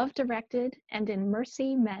 "By love directed and in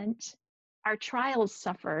mercy meant, our trials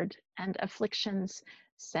suffered and afflictions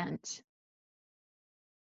sent."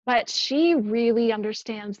 But she really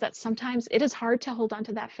understands that sometimes it is hard to hold on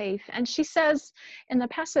to that faith. And she says in the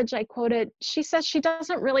passage I quoted, she says she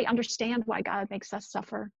doesn't really understand why God makes us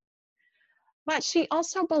suffer. But she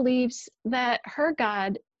also believes that her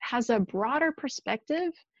God has a broader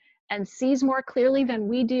perspective and sees more clearly than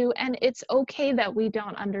we do. And it's okay that we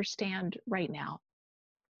don't understand right now.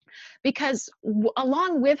 Because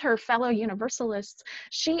along with her fellow Universalists,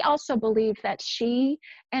 she also believed that she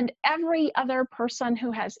and every other person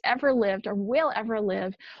who has ever lived or will ever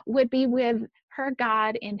live would be with her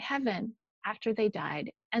God in heaven after they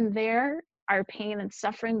died. And there, our pain and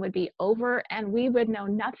suffering would be over, and we would know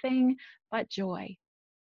nothing but joy.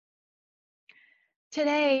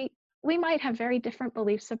 Today, we might have very different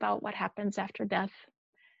beliefs about what happens after death.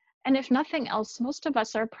 And if nothing else, most of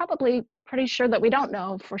us are probably pretty sure that we don't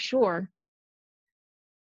know for sure.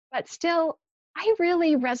 But still, I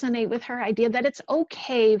really resonate with her idea that it's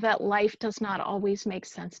okay that life does not always make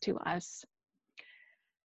sense to us.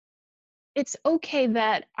 It's okay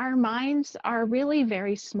that our minds are really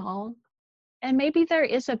very small, and maybe there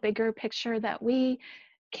is a bigger picture that we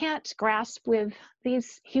can't grasp with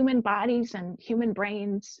these human bodies and human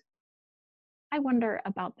brains. I wonder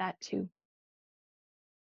about that too.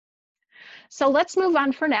 So let's move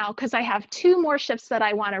on for now, because I have 2 more ships that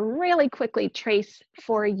I want to really quickly trace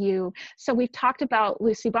for you. So we've talked about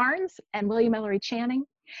Lucy Barnes and William Ellery Channing,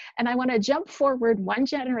 and I want to jump forward 1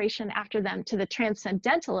 generation after them to the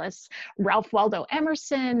Transcendentalists, Ralph Waldo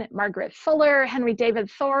Emerson, Margaret Fuller, Henry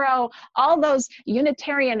David Thoreau, all those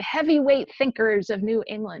Unitarian heavyweight thinkers of New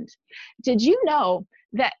England. Did you know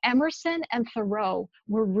that Emerson and Thoreau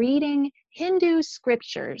were reading Hindu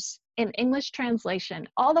scriptures in English translation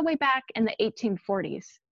all the way back in the 1840s?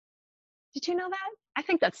 Did you know that? I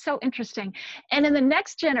think that's so interesting. And in the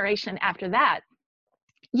next generation after that,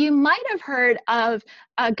 you might have heard of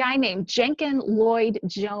a guy named Jenkin Lloyd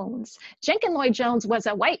Jones. Jenkin Lloyd Jones was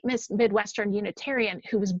a white Midwestern Unitarian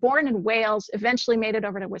who was born in Wales, eventually made it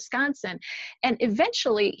over to Wisconsin, and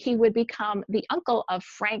eventually he would become the uncle of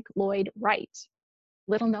Frank Lloyd Wright.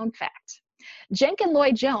 Little known fact. Jenkins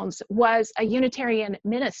Lloyd Jones was a Unitarian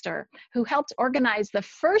minister who helped organize the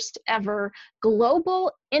first ever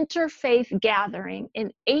global interfaith gathering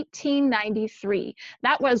in 1893.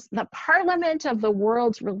 That was the Parliament of the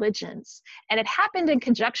World's Religions, and it happened in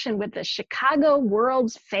conjunction with the Chicago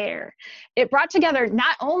World's Fair. It brought together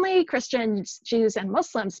not only Christians, Jews, and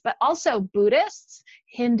Muslims, but also Buddhists,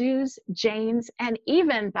 Hindus, Jains, and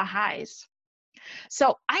even Baha'is.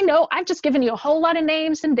 So I know I've just given you a whole lot of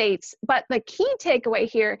names and dates, but the key takeaway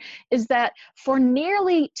here is that for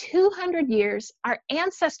nearly 200 years, our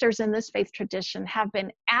ancestors in this faith tradition have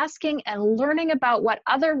been asking and learning about what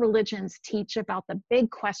other religions teach about the big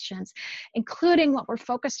questions, including what we're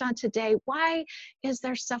focused on today. Why is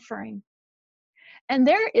there suffering? And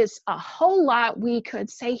there is a whole lot we could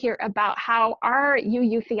say here about how our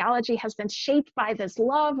UU theology has been shaped by this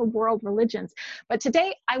love of world religions. But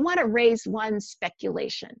today, I want to raise one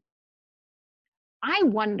speculation. I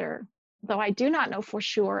wonder, though I do not know for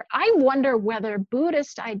sure, I wonder whether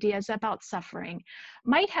Buddhist ideas about suffering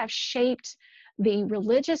might have shaped the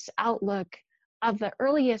religious outlook of the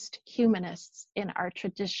earliest humanists in our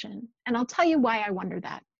tradition. And I'll tell you why I wonder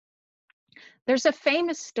that. There's a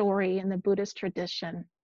famous story in the Buddhist tradition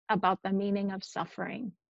about the meaning of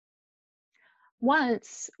suffering.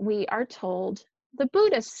 Once, we are told, the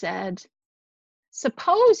Buddha said,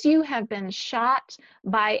 "Suppose you have been shot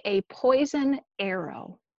by a poison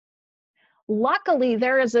arrow. Luckily,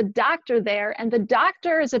 there is a doctor there, and the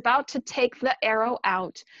doctor is about to take the arrow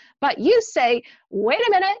out. But you say, wait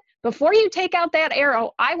a minute, before you take out that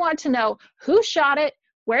arrow, I want to know who shot it,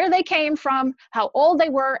 where they came from, how old they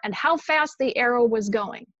were, and how fast the arrow was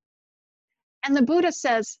going." And the Buddha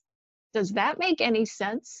says, does that make any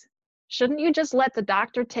sense? Shouldn't you just let the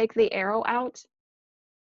doctor take the arrow out?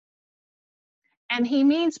 And he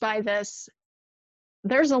means by this,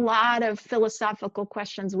 there's a lot of philosophical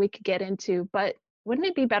questions we could get into, but wouldn't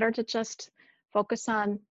it be better to just focus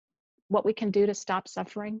on what we can do to stop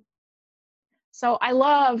suffering? So I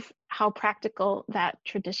love how practical that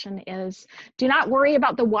tradition is. Do not worry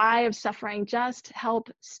about the why of suffering, just help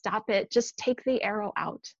stop it, just take the arrow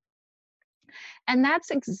out. And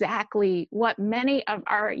that's exactly what many of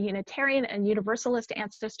our Unitarian and Universalist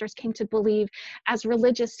ancestors came to believe as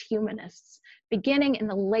religious humanists, beginning in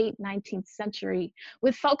the late 19th century,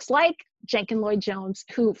 with folks like Jenkins Lloyd Jones,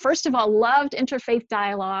 who first of all loved interfaith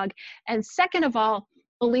dialogue, and second of all,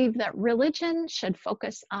 believed that religion should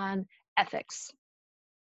focus on ethics.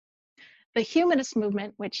 The humanist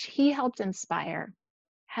movement, which he helped inspire,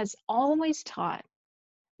 has always taught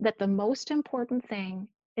that the most important thing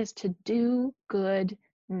is to do good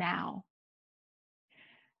now.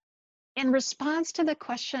 In response to the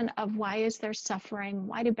question of why is there suffering,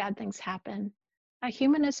 why do bad things happen, a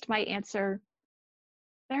humanist might answer,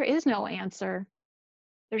 there is no answer.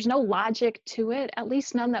 There's no logic to it, at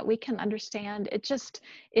least none that we can understand. It just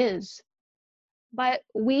is. But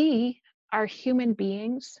we are human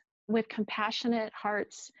beings with compassionate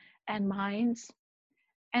hearts and minds,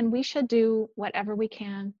 and we should do whatever we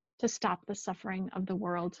can to stop the suffering of the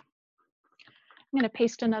world. I'm going to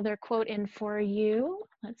paste another quote in for you.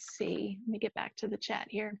 Let's see, let me get back to the chat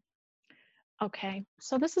here. Okay,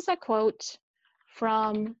 so this is a quote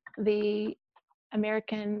from the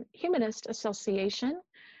American Humanist Association.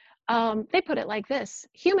 They put it like this: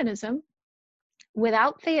 humanism,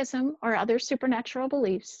 without theism or other supernatural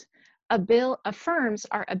beliefs, affirms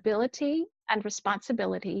our ability and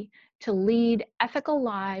responsibility to lead ethical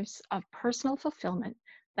lives of personal fulfillment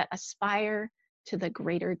that aspire to the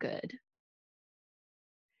greater good.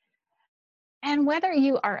 And whether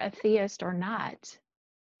you are a theist or not,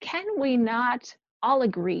 can we not all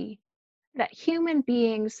agree that human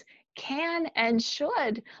beings can and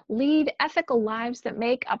should lead ethical lives that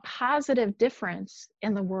make a positive difference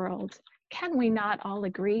in the world? Can we not all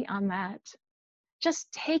agree on that? Just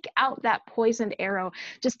take out that poisoned arrow.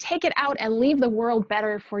 Just take it out and leave the world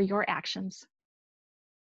better for your actions.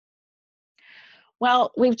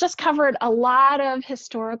 Well, we've just covered a lot of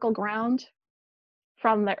historical ground,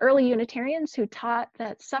 from the early Unitarians who taught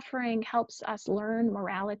that suffering helps us learn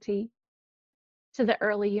morality, to the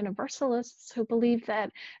early Universalists who believed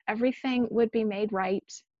that everything would be made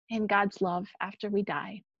right in God's love after we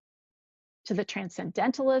die, to the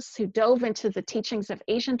Transcendentalists who dove into the teachings of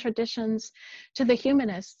Asian traditions, to the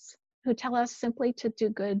humanists who tell us simply to do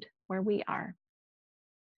good where we are.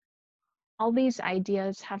 All these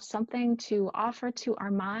ideas have something to offer to our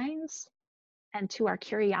minds and to our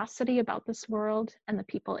curiosity about this world and the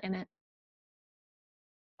people in it.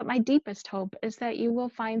 But my deepest hope is that you will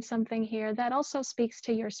find something here that also speaks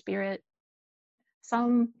to your spirit,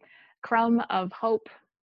 some crumb of hope,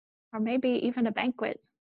 or maybe even a banquet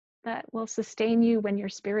that will sustain you when your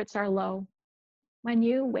spirits are low, when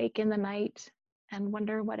you wake in the night and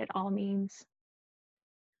wonder what it all means.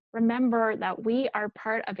 Remember that we are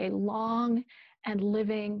part of a long and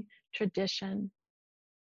living tradition.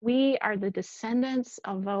 We are the descendants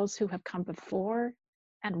of those who have come before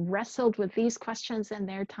and wrestled with these questions in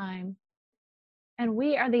their time. And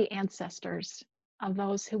we are the ancestors of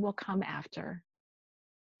those who will come after.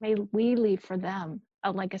 May we leave for them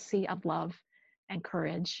a legacy of love and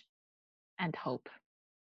courage and hope.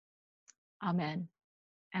 Amen,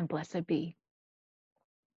 and blessed be.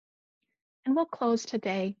 And we'll close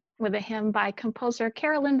today with a hymn by composer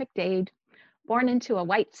Carolyn McDade, born into a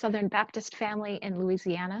white Southern Baptist family in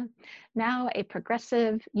Louisiana, now a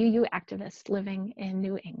progressive UU activist living in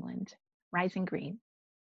New England, Rising Green.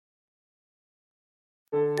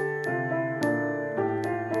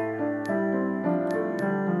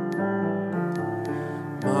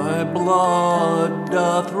 My blood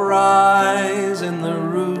doth rise in the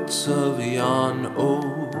roots of yon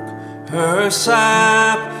oak, her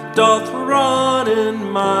sap doth run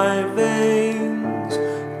in my veins,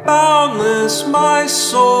 boundless my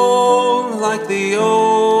soul like the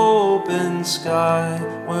open sky,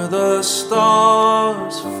 where the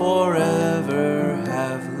stars forever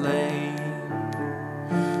have lain,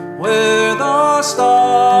 where the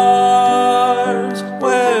stars,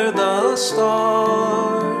 where the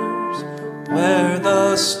stars, where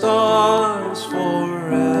the stars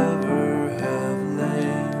forever have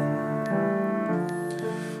lain.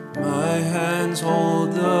 My hands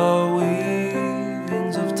hold the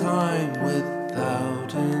weavings of time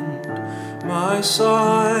without end, my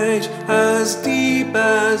sight as deep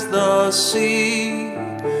as the sea,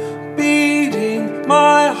 beating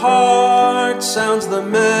my heart sounds the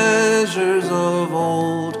measures of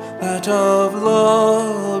old, that of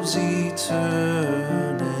love's eternity,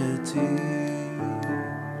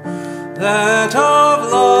 that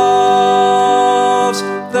of love's,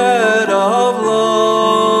 that of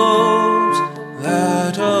love's,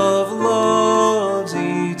 that of love's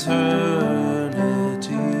eternity.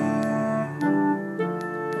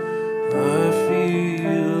 I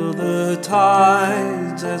feel the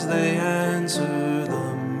tides as they answer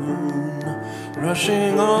the moon,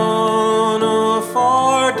 rushing on a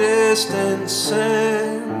far distant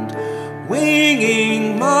sand.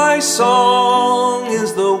 Winging my song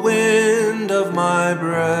is the wind of my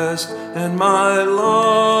breast, and my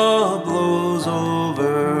love blows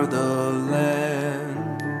over the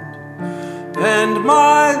land. And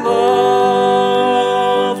my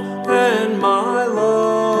love, and my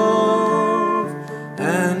love,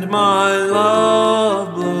 and my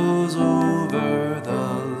love blows over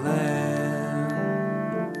the land.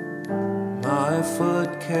 My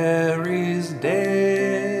foot carries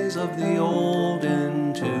days of the old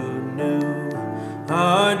into new.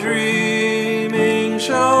 Our dreaming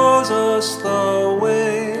shows us the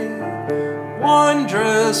way.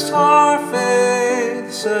 Wondrous our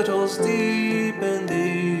faith settles deep in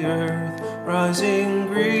the earth, rising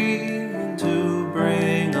green to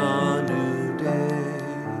bring a new day.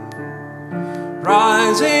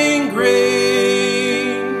 Rising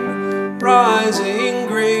green, rising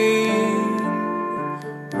green,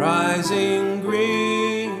 rising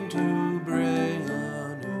green to bring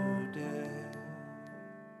a new day.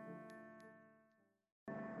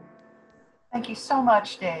 Thank you so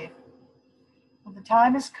much, Dave. Well, the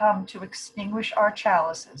time has come to extinguish our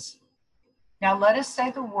chalices. Now let us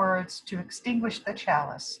say the words to extinguish the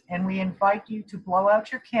chalice, and we invite you to blow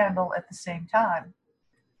out your candle at the same time.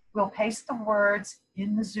 We'll paste the words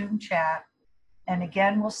in the Zoom chat, and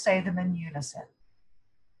again we'll say them in unison.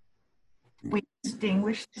 We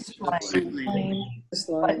extinguish this flame,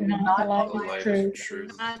 but not the light of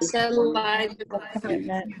truth. Not the light of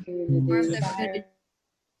Commitment unity,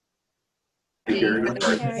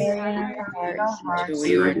 carry in our hearts till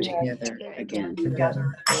we are together again.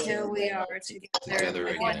 Together. till we are together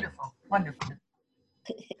again. Wonderful, wonderful.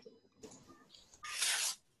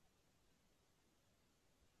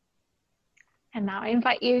 And now I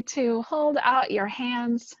invite you to hold out your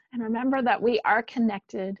hands and remember that we are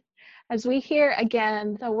connected as we hear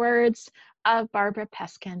again the words of Barbara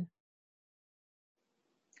Peskin.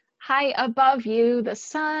 High above you, the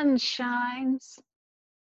sun shines,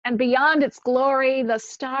 and beyond its glory, the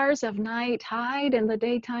stars of night hide in the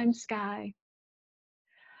daytime sky.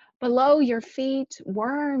 Below your feet,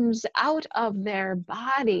 worms out of their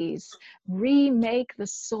bodies remake the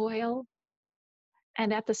soil,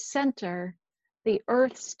 and at the center, the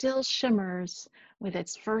earth still shimmers with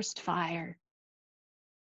its first fire.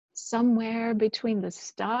 Somewhere between the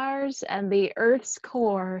stars and the earth's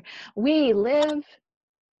core, we live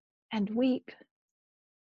and weep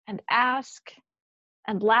and ask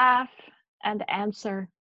and laugh and answer.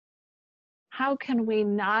 How can we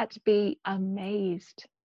not be amazed?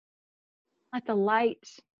 Let the light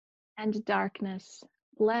and darkness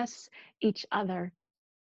bless each other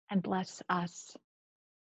and bless us.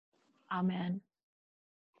 Amen.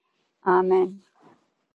 Amen.